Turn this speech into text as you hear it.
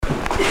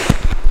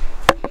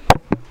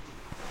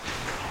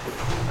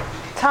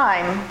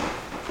Time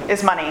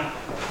is money.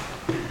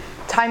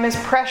 Time is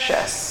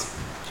precious.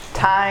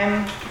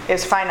 Time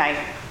is finite.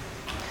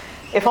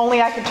 If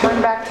only I could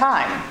turn back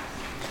time.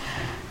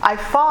 I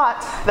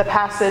fought the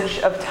passage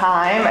of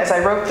time as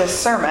I wrote this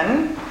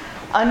sermon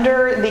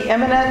under the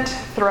imminent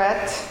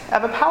threat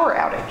of a power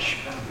outage.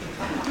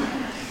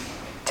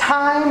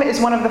 Time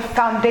is one of the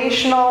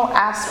foundational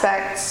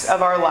aspects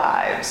of our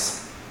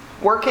lives.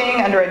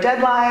 Working under a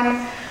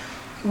deadline,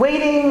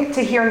 waiting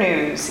to hear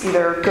news,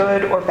 either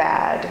good or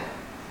bad.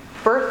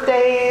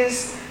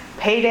 Birthdays,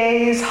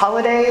 paydays,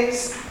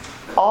 holidays,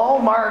 all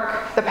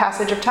mark the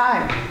passage of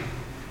time.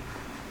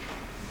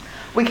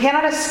 We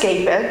cannot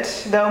escape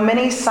it, though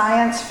many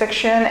science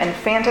fiction and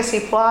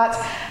fantasy plots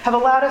have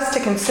allowed us to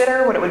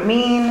consider what it would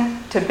mean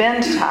to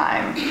bend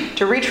time,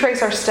 to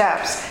retrace our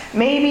steps,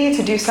 maybe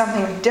to do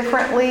something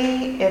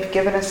differently if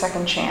given a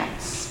second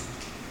chance.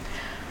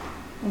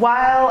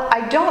 While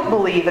I don't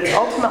believe it's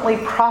ultimately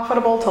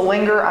profitable to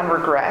linger on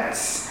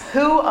regrets,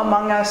 who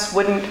among us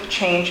wouldn't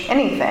change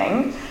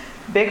anything,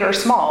 big or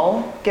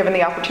small, given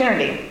the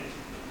opportunity?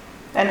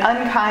 An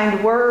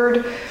unkind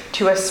word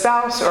to a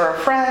spouse or a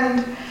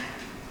friend,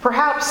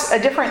 perhaps a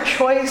different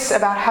choice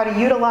about how to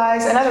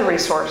utilize another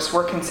resource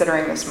we're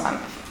considering this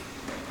month.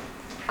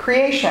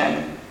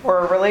 Creation, or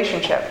a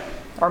relationship,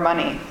 or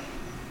money.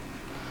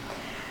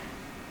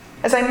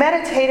 As I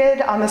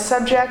meditated on the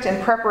subject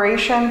in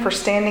preparation for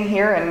standing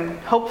here and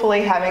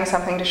hopefully having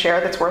something to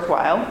share that's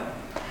worthwhile,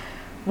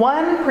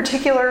 one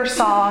particular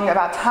song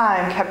about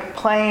time kept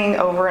playing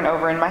over and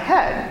over in my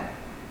head.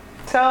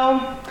 So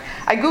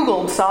I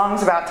Googled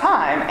songs about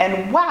time,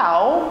 and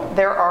wow,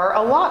 there are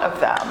a lot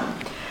of them.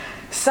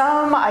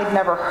 Some I'd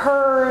never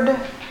heard,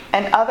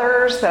 and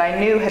others that I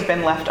knew had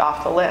been left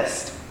off the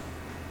list.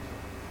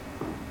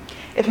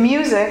 If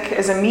music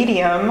is a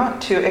medium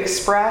to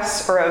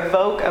express or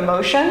evoke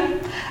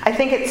emotion, I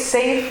think it's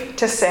safe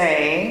to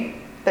say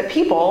that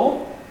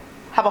people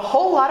have a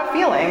whole lot of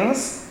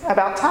feelings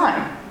about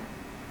time.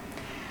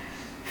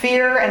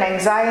 Fear and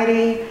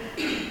anxiety,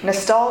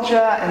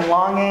 nostalgia and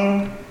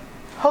longing,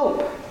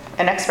 hope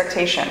and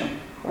expectation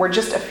were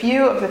just a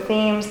few of the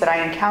themes that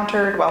I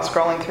encountered while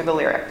scrolling through the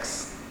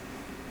lyrics.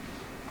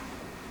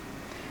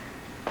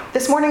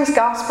 This morning's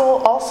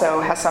gospel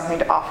also has something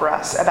to offer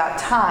us about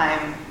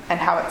time and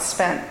how it's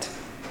spent.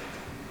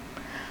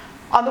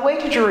 On the way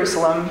to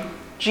Jerusalem,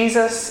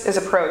 Jesus is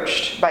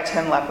approached by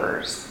 10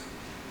 lepers.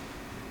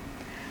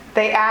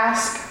 They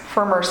ask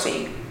for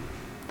mercy.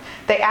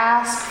 They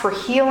ask for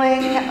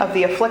healing of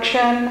the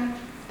affliction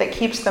that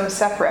keeps them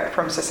separate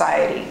from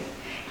society.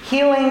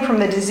 Healing from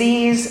the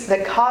disease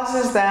that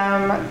causes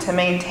them to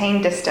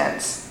maintain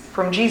distance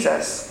from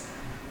Jesus,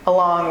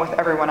 along with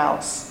everyone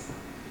else.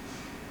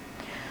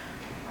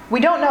 We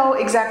don't know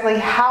exactly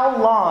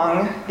how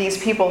long these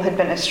people had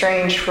been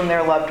estranged from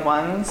their loved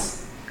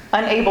ones,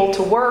 unable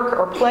to work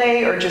or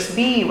play or just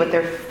be with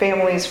their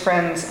families,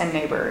 friends, and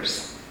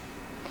neighbors.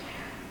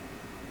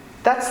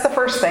 That's the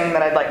first thing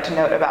that I'd like to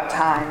note about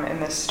time in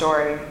this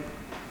story.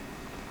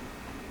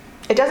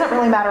 It doesn't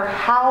really matter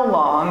how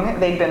long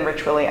they'd been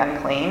ritually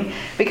unclean,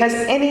 because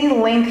any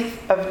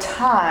length of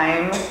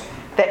time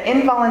that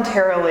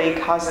involuntarily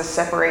causes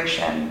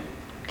separation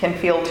can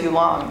feel too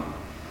long.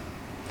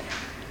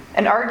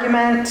 An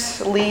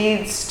argument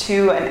leads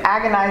to an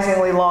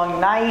agonizingly long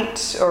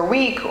night or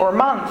week or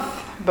month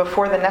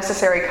before the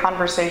necessary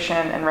conversation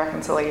and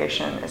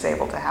reconciliation is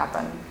able to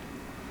happen.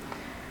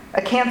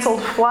 A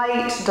canceled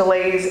flight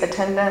delays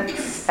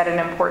attendance at an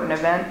important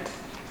event.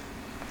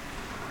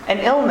 An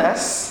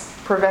illness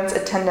prevents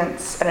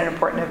attendance at an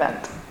important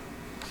event.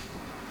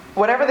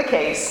 Whatever the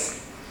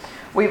case,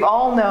 we've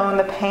all known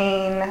the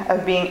pain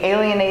of being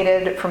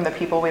alienated from the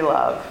people we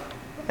love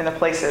and the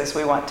places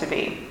we want to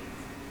be.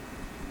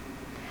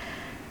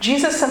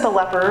 Jesus sent the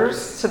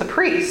lepers to the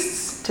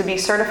priests to be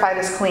certified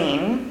as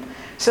clean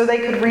so they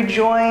could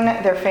rejoin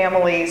their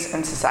families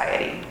and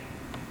society.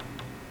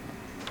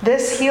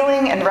 This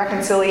healing and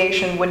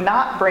reconciliation would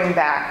not bring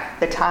back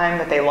the time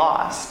that they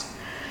lost,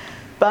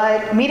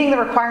 but meeting the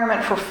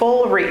requirement for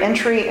full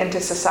re-entry into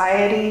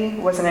society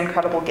was an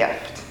incredible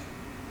gift.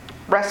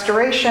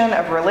 Restoration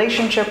of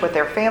relationship with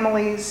their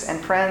families and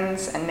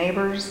friends and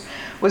neighbors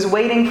was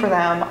waiting for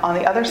them on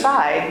the other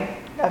side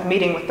of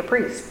meeting with the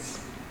priests.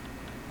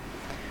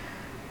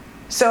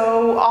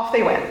 So off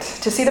they went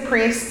to see the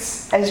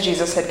priests as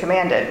Jesus had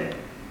commanded,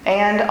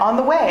 and on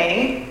the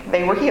way,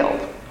 they were healed.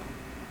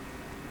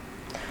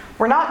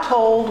 We're not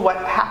told what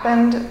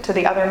happened to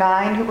the other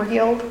 9 who were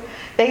healed.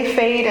 They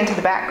fade into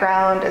the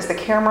background as the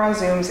camera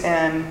zooms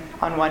in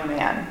on one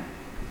man.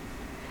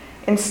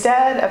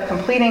 Instead of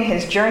completing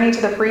his journey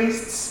to the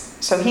priests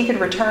so he could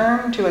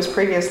return to his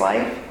previous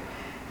life,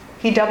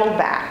 he doubled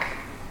back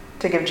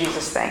to give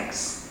Jesus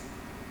thanks.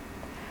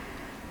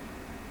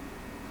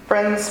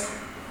 Friends,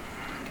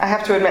 I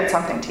have to admit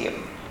something to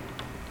you.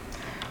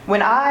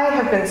 When I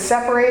have been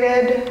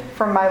separated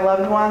from my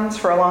loved ones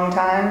for a long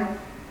time,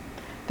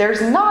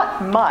 there's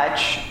not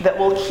much that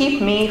will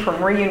keep me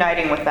from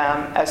reuniting with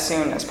them as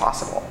soon as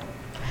possible.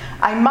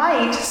 I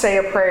might say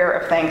a prayer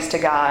of thanks to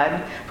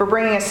God for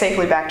bringing us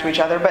safely back to each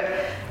other, but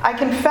I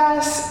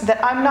confess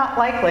that I'm not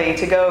likely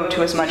to go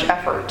to as much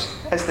effort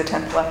as the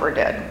 10th leper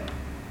did.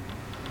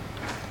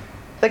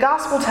 The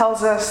gospel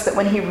tells us that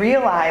when he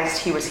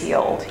realized he was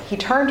healed, he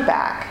turned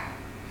back,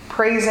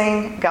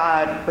 praising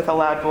God with a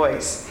loud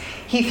voice.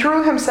 He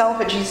threw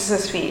himself at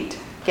Jesus' feet,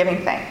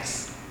 giving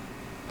thanks.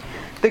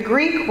 The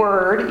Greek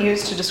word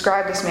used to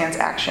describe this man's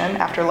action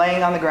after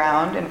laying on the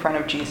ground in front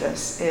of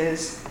Jesus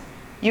is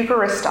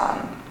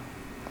Euchariston,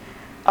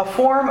 a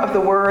form of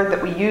the word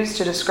that we use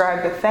to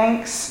describe the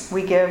thanks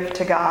we give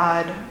to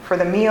God for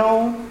the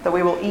meal that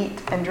we will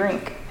eat and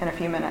drink in a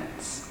few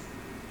minutes.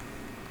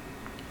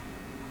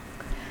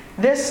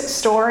 This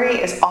story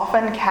is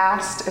often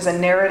cast as a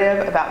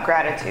narrative about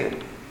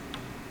gratitude.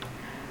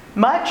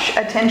 Much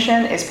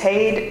attention is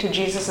paid to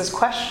Jesus'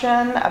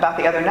 question about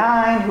the other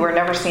 9 who are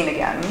never seen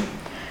again,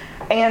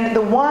 and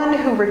the one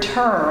who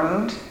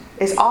returned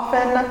is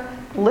often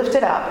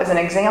lifted up as an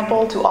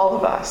example to all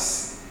of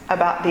us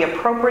about the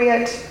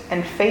appropriate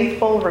and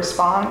faithful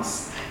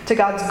response to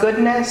God's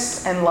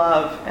goodness and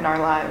love in our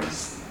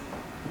lives.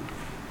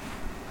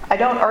 I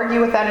don't argue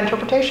with that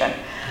interpretation.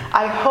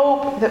 I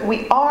hope that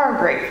we are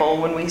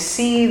grateful when we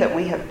see that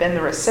we have been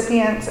the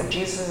recipients of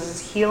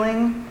Jesus'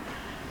 healing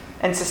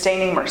and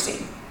sustaining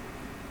mercy.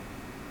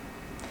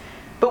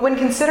 But when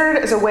considered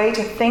as a way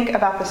to think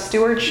about the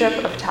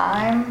stewardship of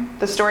time,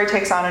 the story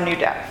takes on a new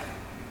depth.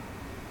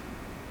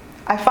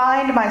 I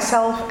find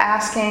myself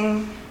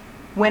asking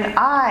when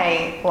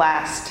I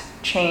last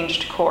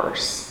changed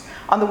course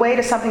on the way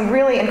to something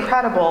really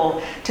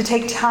incredible, to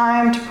take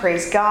time to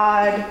praise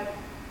God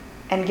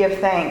and give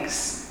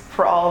thanks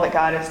for all that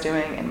God is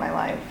doing in my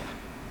life.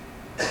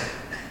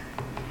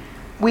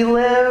 We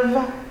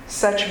live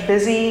such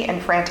busy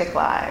and frantic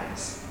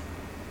lives.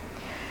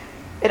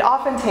 It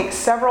often takes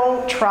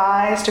several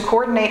tries to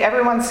coordinate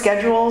everyone's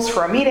schedules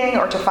for a meeting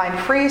or to find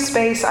free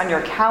space on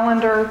your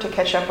calendar to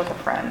catch up with a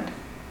friend.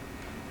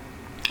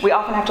 We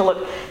often have to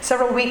look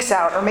several weeks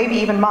out, or maybe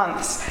even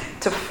months,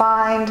 to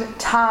find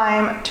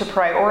time to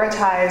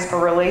prioritize a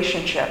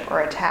relationship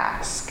or a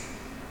task.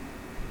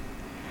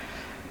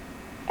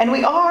 And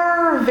we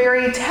are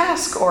very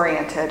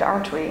task-oriented,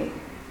 aren't we?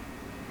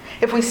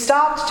 If we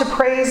stopped to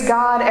praise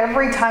God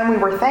every time we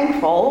were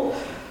thankful,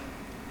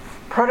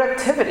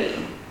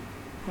 productivity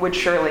would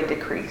surely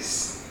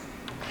decrease.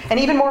 And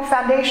even more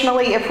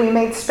foundationally, if we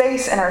made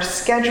space in our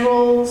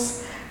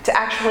schedules to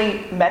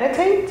actually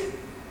meditate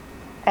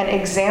and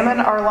examine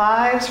our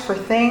lives for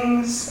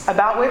things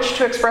about which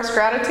to express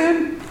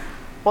gratitude,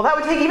 well, that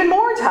would take even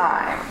more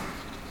time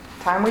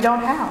we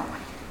don't have.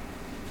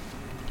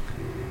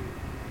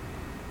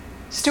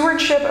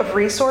 Stewardship of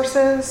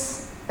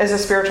resources is a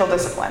spiritual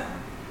discipline.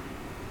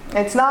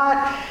 It's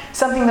not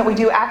something that we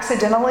do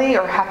accidentally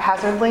or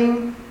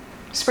haphazardly.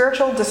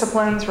 Spiritual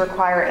disciplines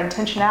require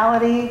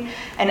intentionality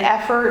and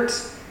effort,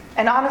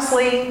 and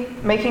honestly,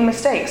 making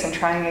mistakes and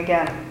trying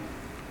again.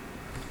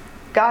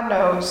 God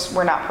knows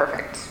we're not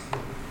perfect.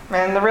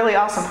 And the really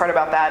awesome part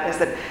about that is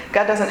that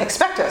God doesn't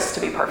expect us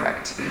to be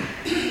perfect.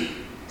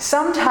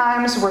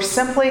 Sometimes we're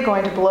simply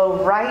going to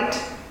blow right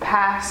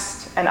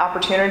past an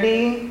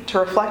opportunity to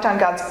reflect on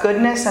God's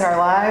goodness in our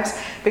lives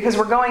because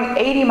we're going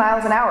 80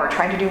 miles an hour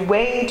trying to do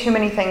way too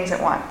many things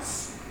at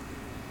once.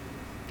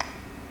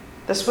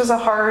 This was a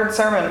hard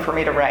sermon for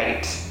me to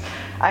write.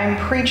 I'm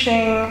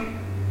preaching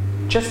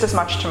just as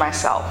much to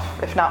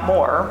myself, if not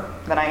more,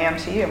 than I am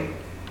to you.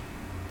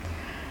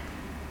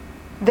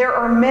 There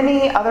are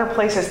many other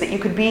places that you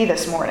could be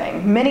this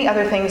morning, many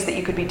other things that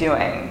you could be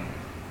doing.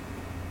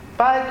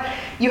 But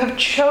you have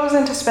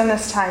chosen to spend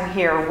this time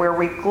here where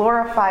we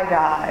glorify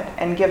God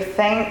and give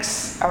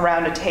thanks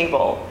around a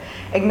table,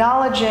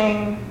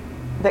 acknowledging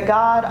that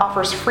God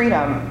offers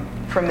freedom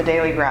from the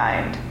daily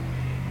grind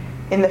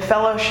in the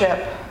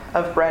fellowship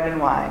of bread and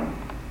wine.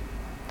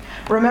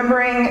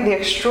 Remembering the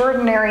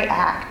extraordinary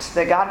act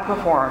that God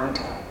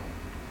performed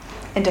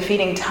in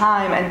defeating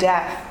time and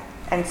death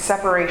and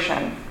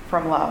separation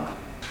from love.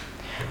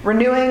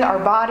 Renewing our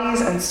bodies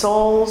and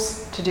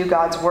souls to do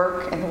God's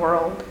work in the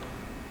world.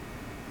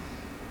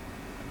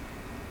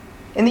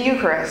 In the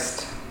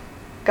Eucharist,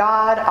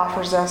 God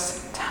offers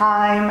us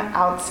time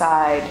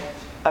outside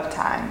of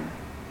time.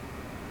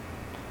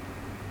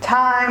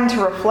 Time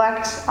to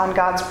reflect on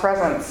God's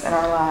presence in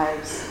our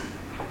lives.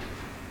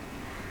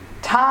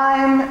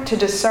 Time to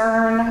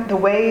discern the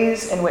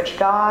ways in which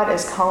God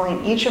is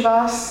calling each of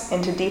us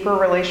into deeper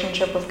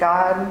relationship with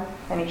God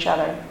and each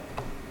other.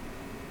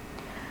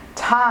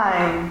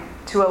 Time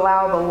to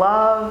allow the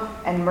love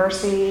and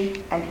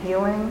mercy and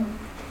healing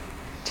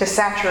to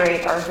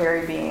saturate our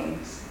very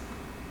beings.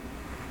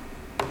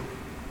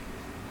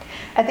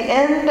 At the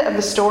end of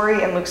the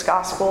story in Luke's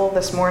Gospel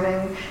this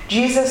morning,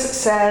 Jesus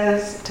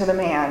says to the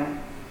man,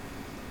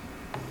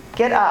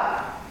 "Get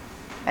up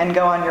and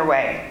go on your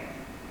way.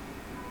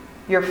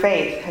 Your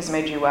faith has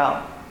made you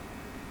well."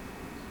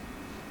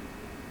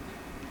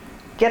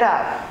 Get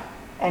up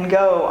and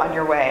go on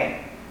your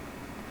way.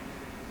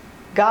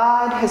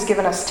 God has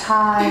given us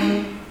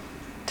time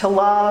to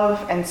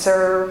love and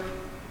serve,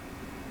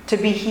 to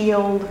be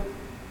healed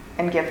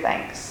and give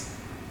thanks.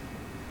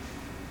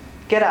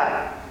 Get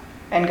up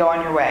and go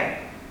on your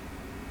way.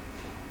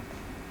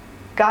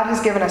 God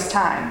has given us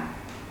time.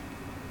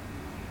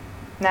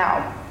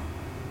 Now,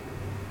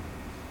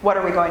 what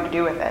are we going to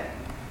do with it?